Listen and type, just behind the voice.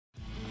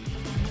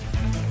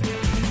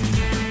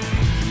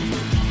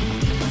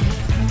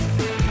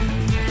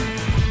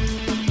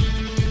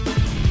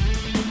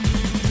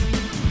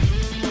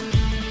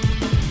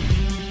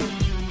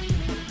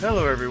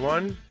Hello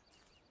everyone,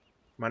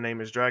 my name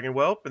is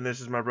Dragonwhelp and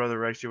this is my brother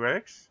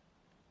Rexxyrex.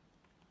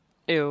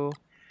 Ew.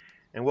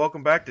 And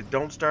welcome back to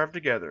Don't Starve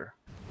Together.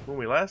 When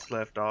we last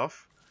left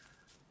off,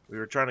 we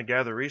were trying to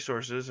gather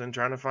resources and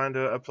trying to find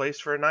a place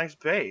for a nice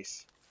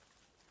base.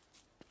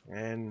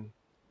 And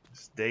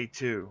it's day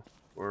 2,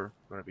 or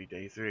going to be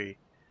day 3.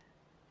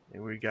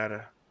 And we got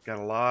a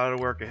lot of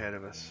work ahead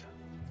of us.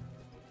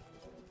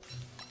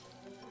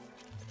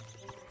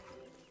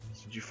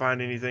 Did you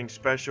find anything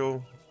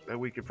special that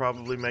we could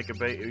probably make a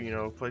base,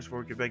 a place where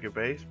we could make a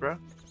base, bro?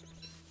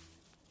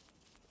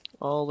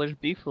 Oh, there's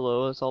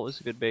beefalo. That's always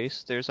a good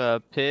base. There's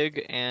a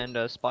pig and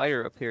a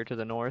spider up here to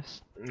the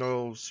north.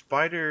 No,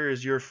 spider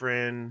is your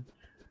friend,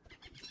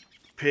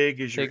 pig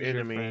is your Pig's your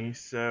enemy, friend.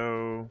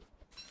 so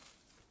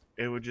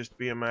it would just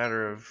be a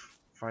matter of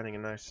finding a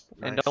nice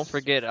And don't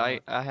forget, I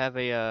spot. have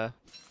a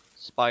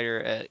spider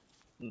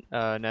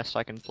at nest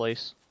I can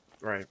place.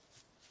 Right.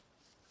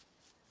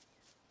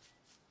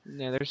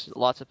 Yeah, there's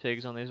lots of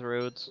pigs on these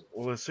roads.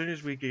 Well, as soon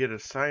as we get a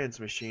science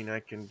machine, I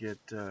can get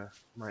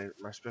my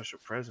special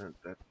present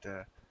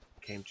that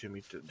came to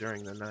me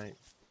during the night.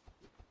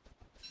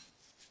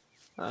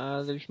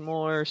 There's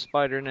more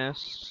spider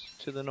nests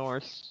to the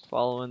north,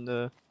 following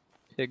the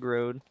pig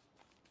road.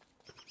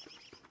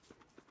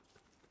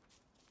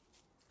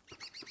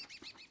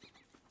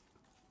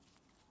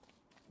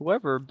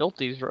 Whoever built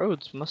these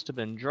roads must have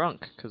been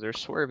drunk, because they're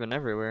swerving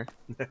everywhere.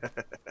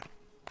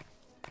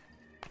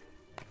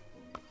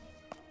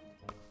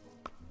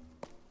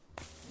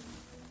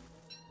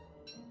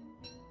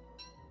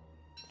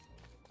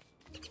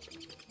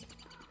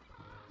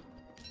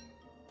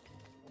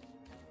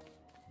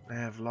 I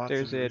have lots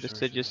There's of a resources.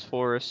 deciduous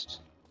forest.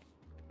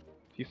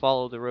 If you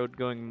follow the road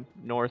going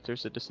north,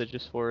 there's a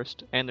deciduous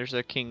forest, and there's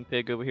a king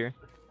pig over here.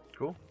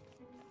 Cool.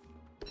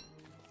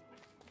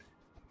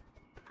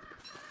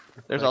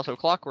 There's Like, also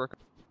clockwork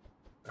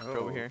oh,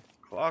 over here.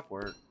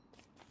 clockwork.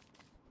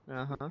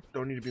 Uh-huh.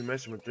 Don't need to be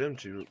messing with them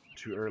too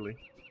early.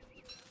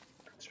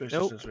 Especially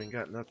Nope. since we ain't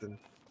got nothing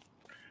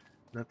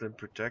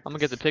protect I'm gonna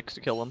us. get the pigs to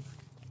kill them.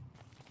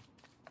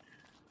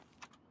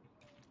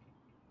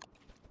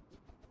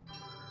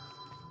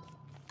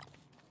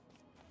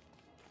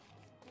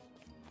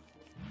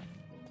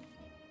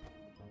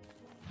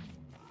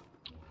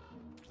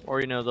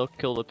 Or, they'll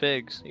kill the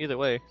pigs. Either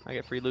way, I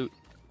get free loot.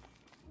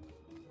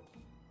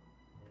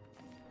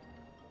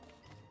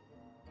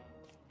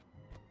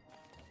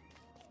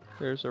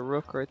 There's a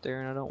rook right there,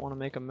 and I don't want to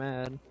make him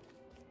mad.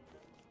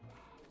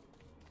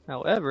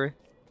 However,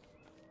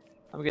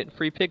 I'm getting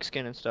free pig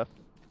skin and stuff.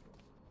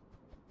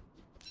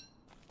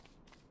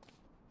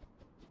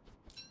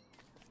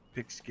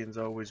 Pigskin's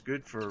always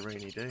good for a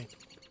rainy day.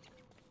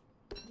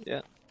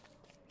 Yeah.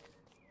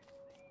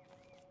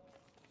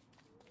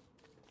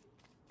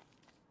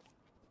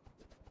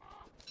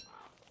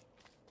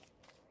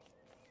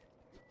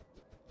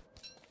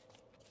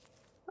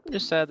 I'm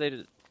just sad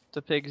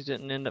the pigs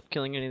didn't end up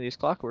killing any of these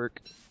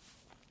clockwork.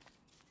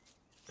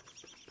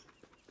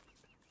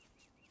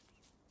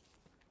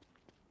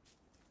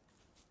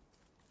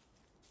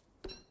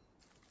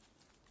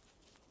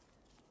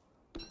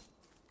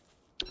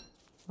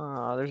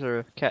 Ah, there's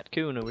a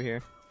cat-coon over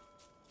here.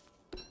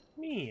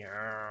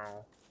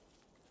 Meow.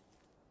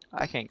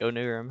 I can't go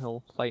near him,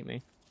 he'll fight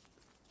me.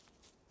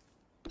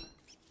 I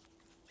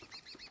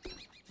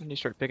need to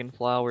start picking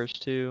flowers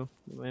too.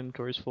 My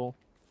inventory's full.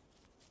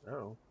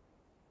 Oh.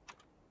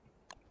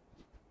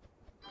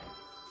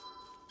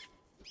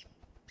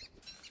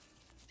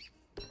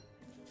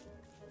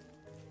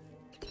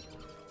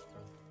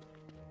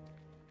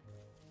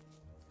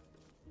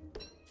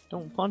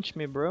 Don't punch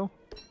me, bro.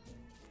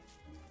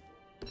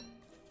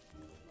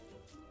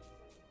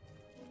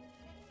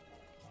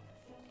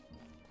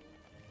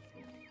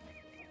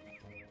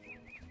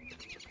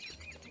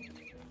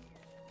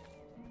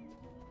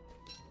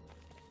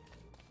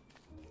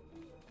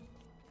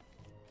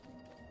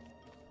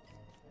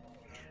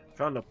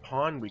 Found a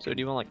pond we So could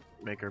do you want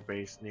make our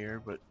base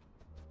near, but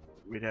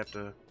we'd have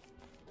to.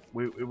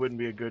 It wouldn't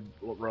be a good,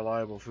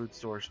 reliable food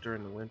source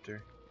during the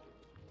winter.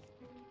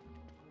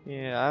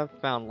 Yeah,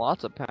 I've found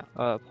lots of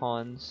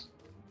ponds.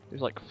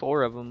 There's like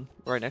 4 of them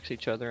right next to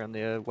each other on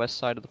the west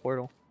side of the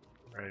portal.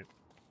 Right.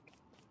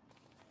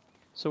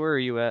 So where are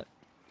you at?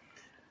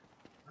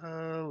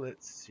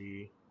 Let's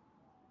see.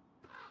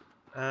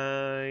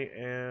 I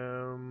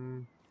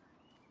am.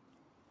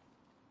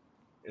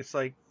 It's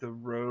like the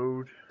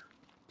road.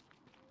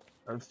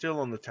 I'm still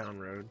on the town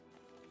road.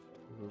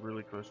 We're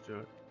really close to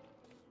it.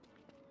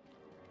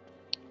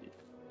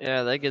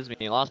 Yeah, that gives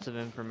me lots of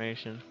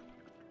information.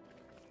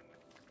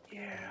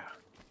 Yeah.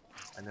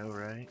 I know,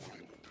 right?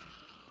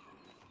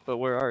 But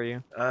where are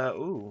you?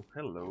 Ooh,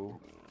 hello.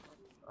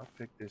 I'll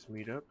pick this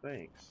meat up,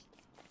 thanks.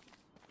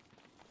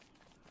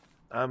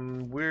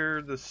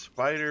 Where the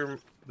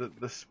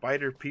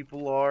spider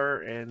people are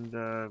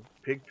and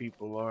pig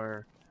people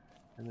are,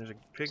 and there's a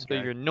pig So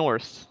guy you're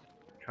north.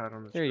 caught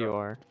on the There you straw.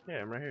 are.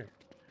 Yeah, I'm right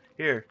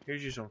here.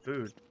 Here's you some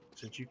food,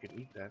 since you can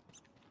eat that.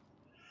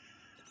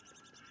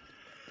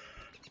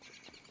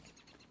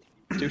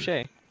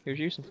 Touche. Here's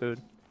you some food.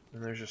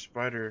 And there's a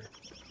spider.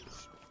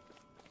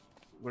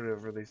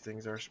 Whatever these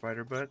things are,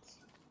 spider butts.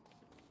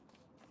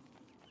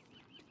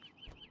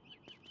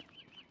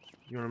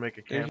 You want to make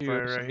a There's you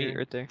campfire some right meat here?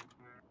 right there.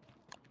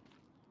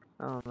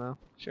 I don't know.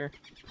 Sure.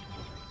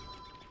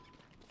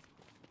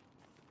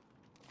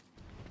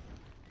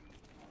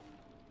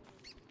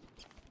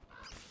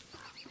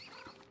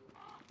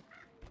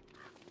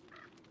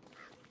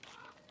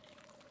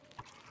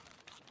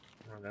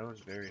 Oh, that was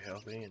very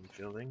healthy and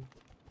filling.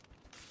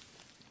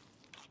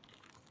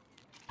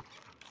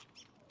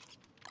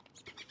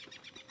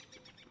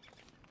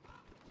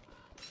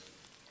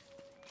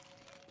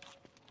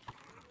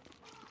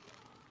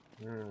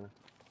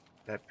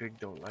 That pig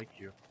don't like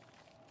you.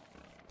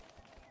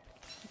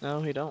 No,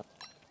 he don't.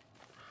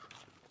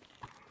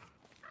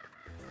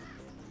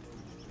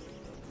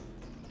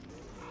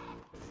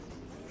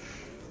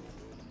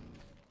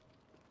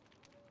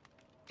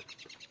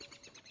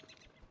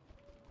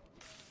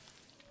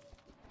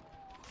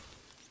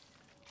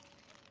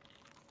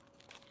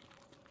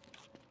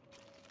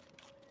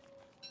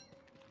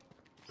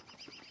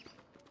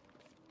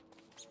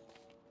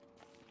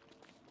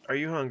 Are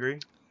you hungry?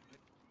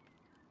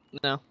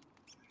 No.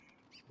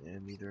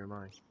 And neither am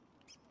I.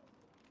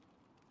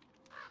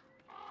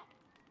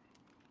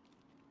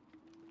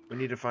 We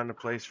need to find a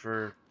place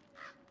for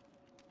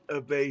a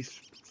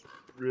base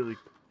really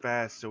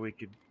fast so I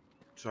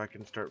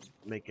can start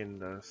making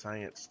the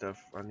science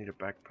stuff. I need a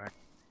backpack.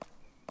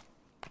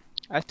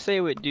 I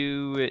say we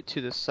do it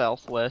to the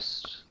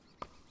southwest.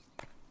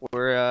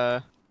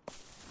 We're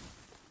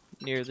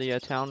near the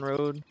town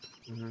road.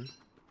 Mm-hmm.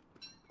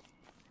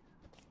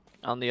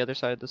 On the other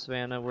side of the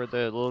savannah where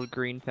the little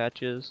green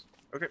patch is.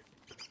 Okay.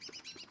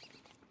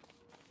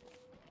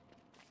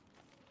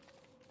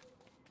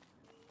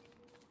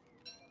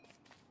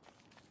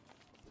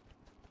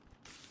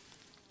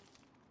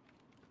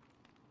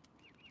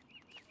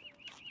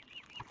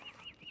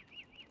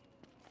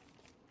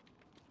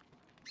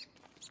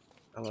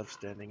 I love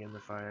standing in the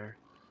fire.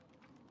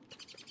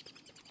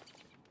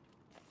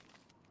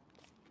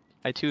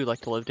 I too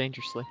like to live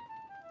dangerously.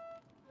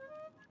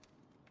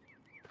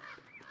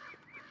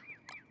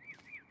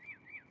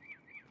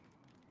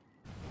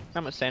 How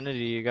much sanity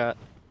you got?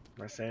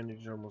 My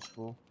sanity's almost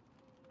full.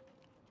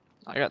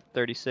 I got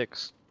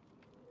 36.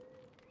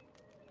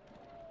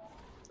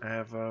 I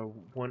have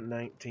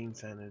 119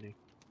 sanity.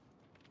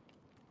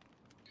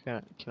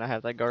 Can I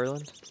have that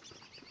garland?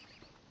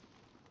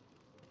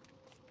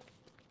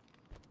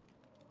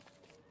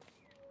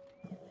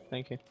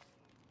 Thank you.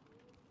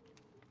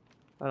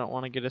 I don't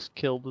want to get us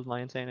killed with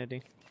my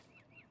insanity.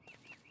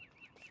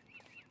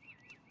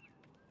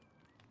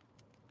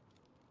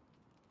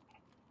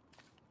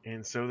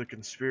 And so the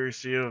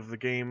conspiracy of the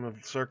game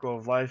of Circle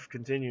of Life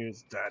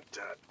continues. Da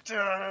da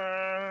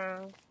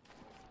da!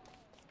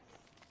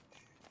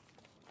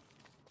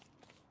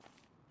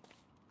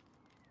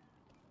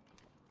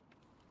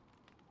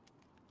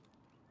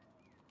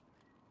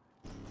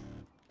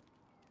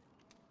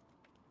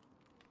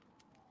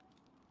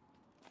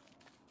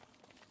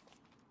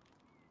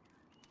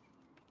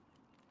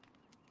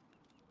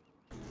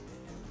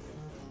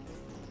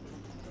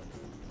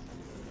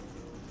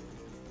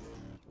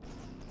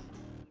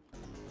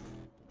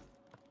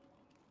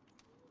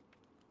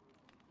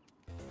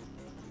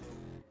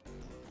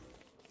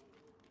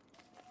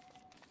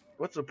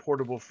 What's a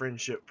portable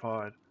friendship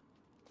pod?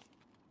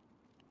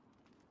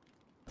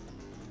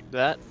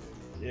 That?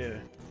 Yeah.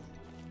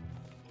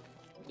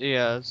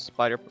 Yeah,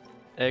 spider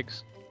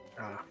eggs.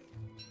 Ah.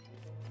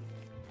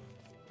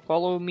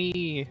 Follow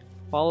me.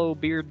 Follow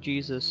Beard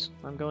Jesus.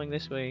 I'm going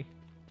this way.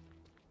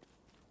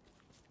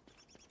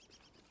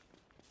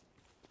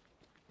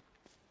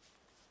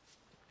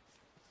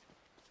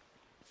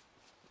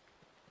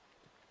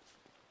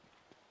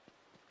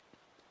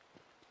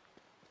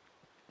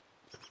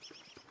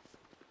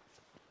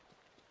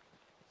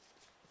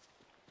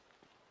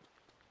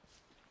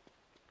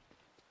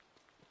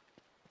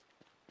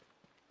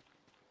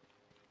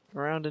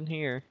 Around in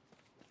here.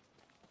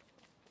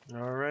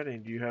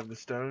 Alrighty. Do you have the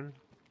stone?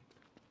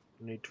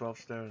 I need 12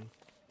 stone.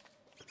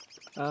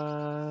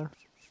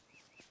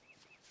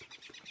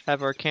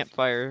 Have our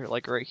campfire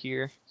like right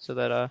here so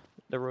that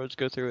the roads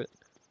go through it.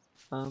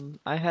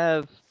 I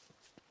have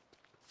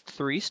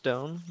 3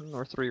 stone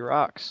or 3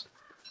 rocks.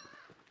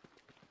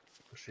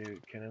 Let's see.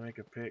 Can I make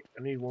a pick?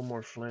 I need one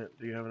more flint.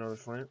 Do you have another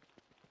flint?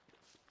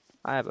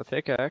 I have a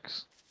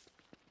pickaxe.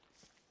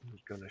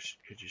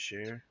 Could you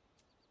share?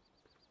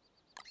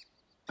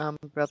 I'm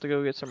about to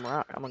go get some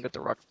rock. I'm gonna get the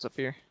rocks up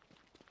here.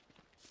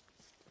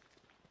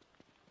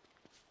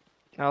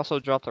 I also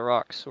dropped the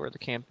rocks where the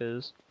camp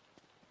is.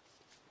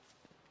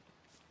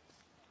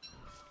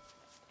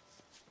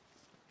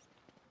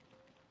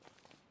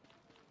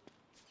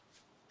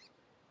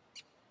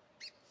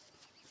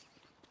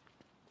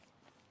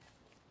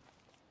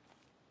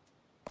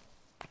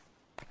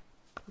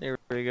 There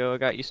we go. I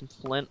got you some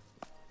flint.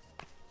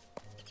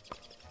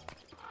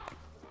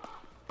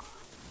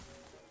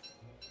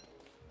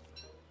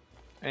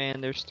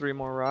 And there's 3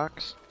 more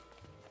rocks.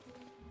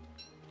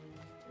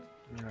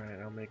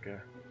 I'll make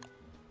a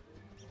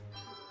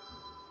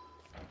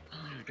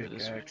Go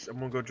this way. pickaxe. I'm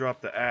gonna go drop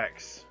the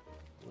axe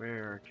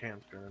where our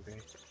camp's gonna be.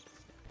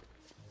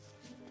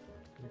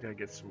 We gotta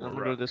get some more I'm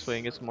gonna go this way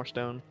and rocks. get some more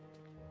stone.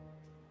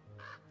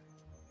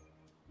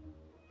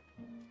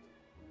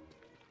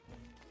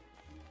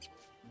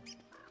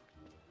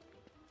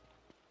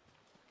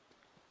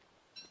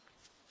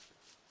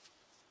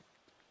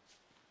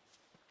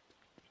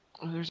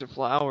 Oh, there's a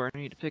flower. I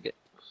need to pick it.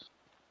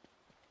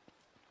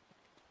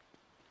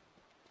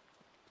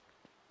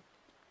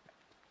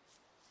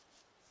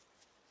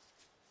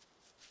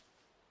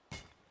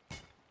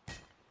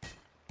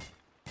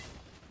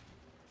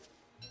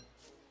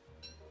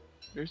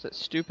 There's that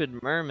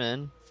stupid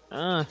merman.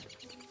 Ah.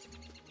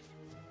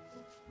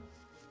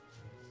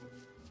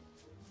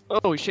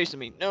 Oh, he's chasing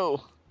me.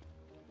 No.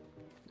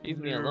 Leave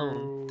me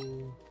alone.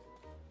 No.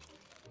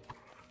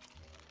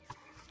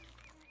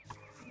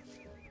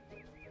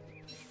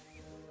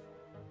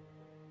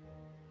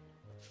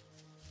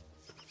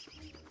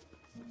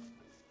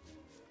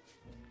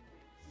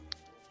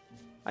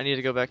 I need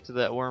to go back to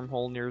that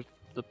wormhole near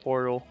the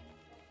portal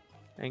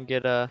and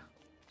get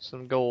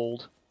some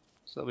gold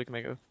so that we can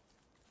make a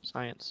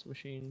science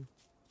machine.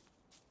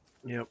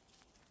 Yep.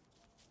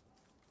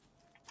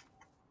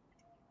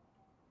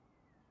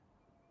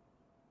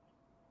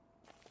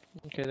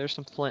 Okay, there's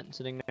some flint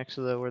sitting next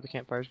to where the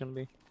campfire's gonna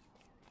be.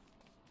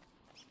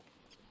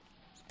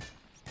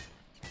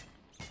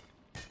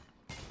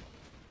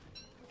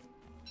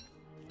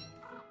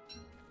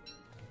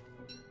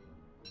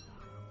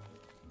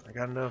 I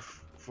got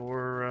enough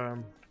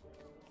for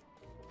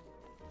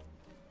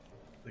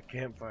the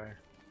campfire.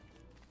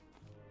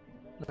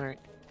 Alright.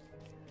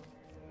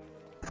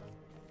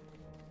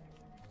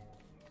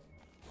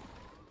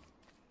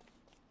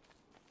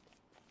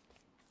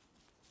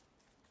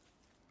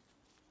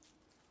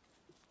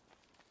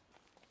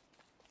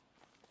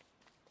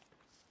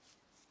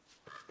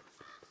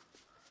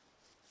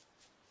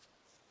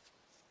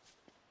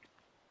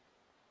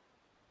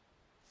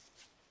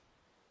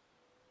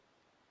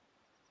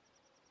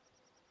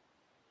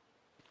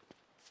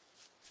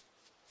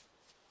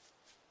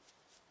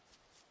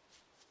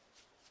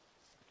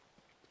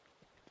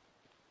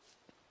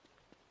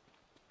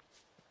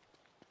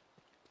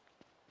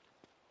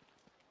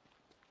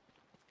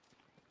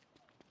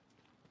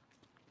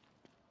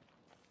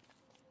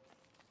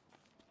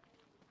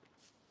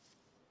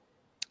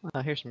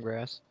 Here's some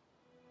grass.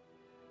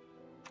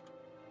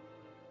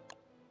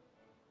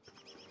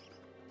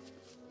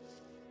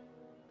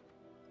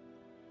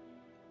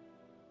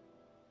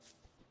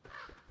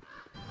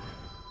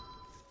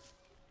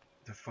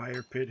 The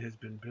fire pit has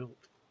been built.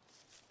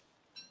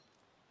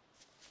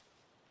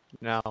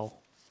 Now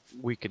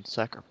we can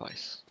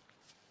sacrifice.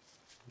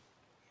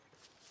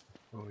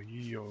 Oi,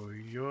 oi,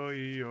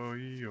 oi, oi,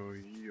 oi,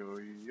 oi,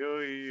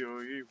 oi,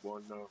 oi,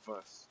 one of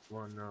us,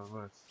 one of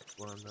us,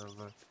 one of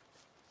us.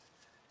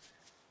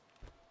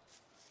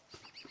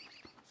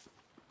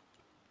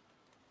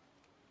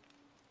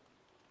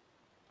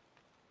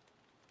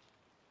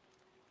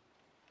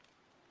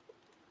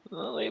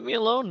 Leave me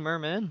alone,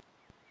 merman.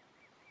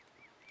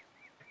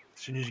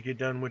 As soon as you get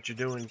done what you're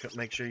doing,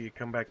 make sure you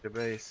come back to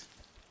base.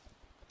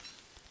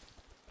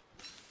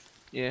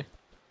 Yeah.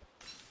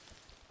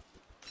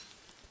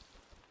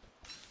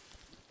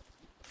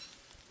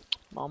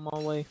 I'm on my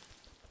way.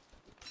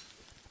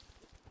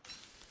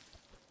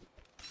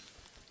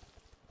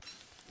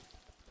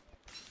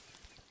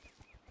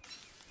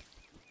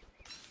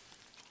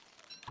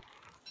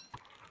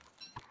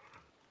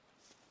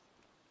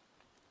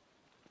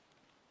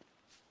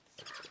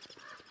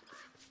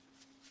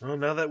 Well,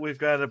 now that we've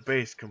got a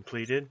base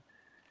completed,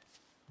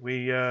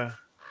 we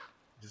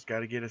just got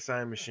to get a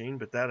sign machine,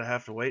 but that'll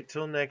have to wait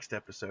till next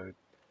episode.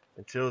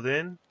 Until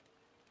then,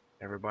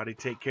 everybody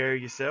take care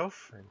of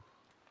yourself and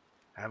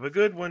have a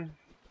good one.